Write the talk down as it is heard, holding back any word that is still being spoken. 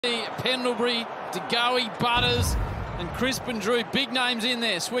Pendlebury, DeGoey, Butters and Crispin Drew, big names in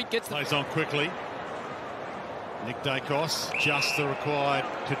there. Sweet gets the... Plays on quickly. Nick Daicos, just the required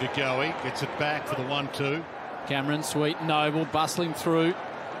to DeGoey, gets it back for the 1-2. Cameron, Sweet, Noble, bustling through.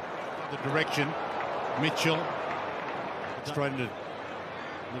 The direction, Mitchell, straight into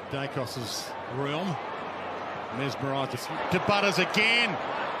Nick Daicos' realm. Mesmerised to Butters again,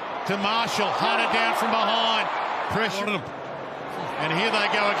 to Marshall, hunted down from behind. Pressure. And here they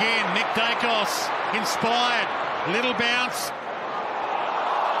go again. Nick Daicos, inspired. Little bounce.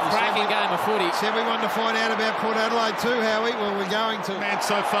 Cracking game of footy. Said we wanted to find out about Port Adelaide too, Howie. Well, we're going to. Man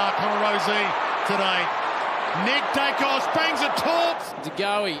so far, Connor Rosie today. Nick Daicos bangs it towards.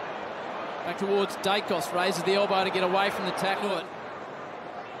 DeGoey back towards Daicos, raises the elbow to get away from the tackle.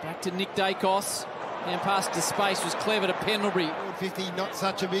 Back to Nick Daicos. And pass to space was clever to Pendlebury. 50, not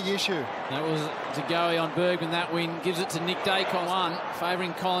such a big issue. That was DeGoey on Bergman. That win gives it to Nick Daicos. One,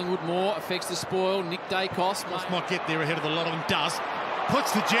 favouring Collingwood more, affects the spoil. Nick Daicos might get there ahead of a lot of them. Does.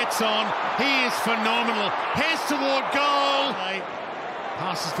 Puts the Jets on. He is phenomenal. Heads toward goal.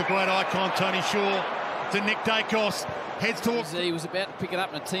 Passes the great icon Tony Shaw to Nick Daicos. Heads towards. He was about to pick it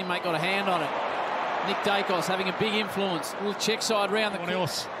up and a teammate got a hand on it. Nick Daicos having a big influence. A little check side round the corner.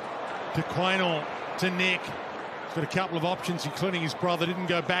 Else to Quaynor. To Nick. He's got a couple of options, including his brother. Didn't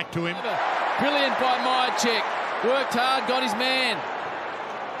go back to him. Brilliant by Myercheck. Worked hard, got his man.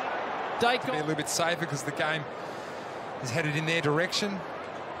 Daicos. Be a little bit safer because the game is headed in their direction.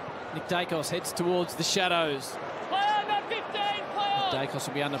 Nick Daicos heads towards the shadows. Play on, number 15, play on. Daicos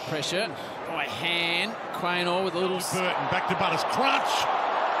will be under pressure. By hand. Quaynor with a little... Burton, back to Butters. Crunch.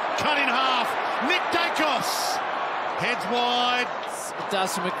 Cut in half. Nick Daicos. Heads wide. It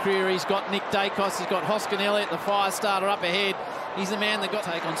does to McCreary. He's got Nick Daicos. He's got Hoskin Elliott, the fire starter, up ahead. He's the man that got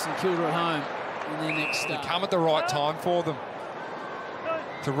take on St Kilda at home in their next start. They come at the right time for them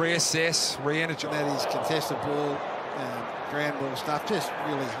to reassess, re-energise. That is contested ball, ground ball stuff, just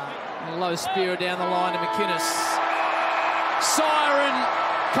really hard. A low spear down the line to McInnes. Siren,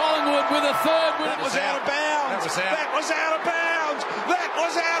 Collingwood with a third win. That was out of bounds. That was out of bounds. That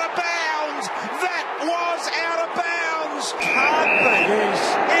was out of bounds. That was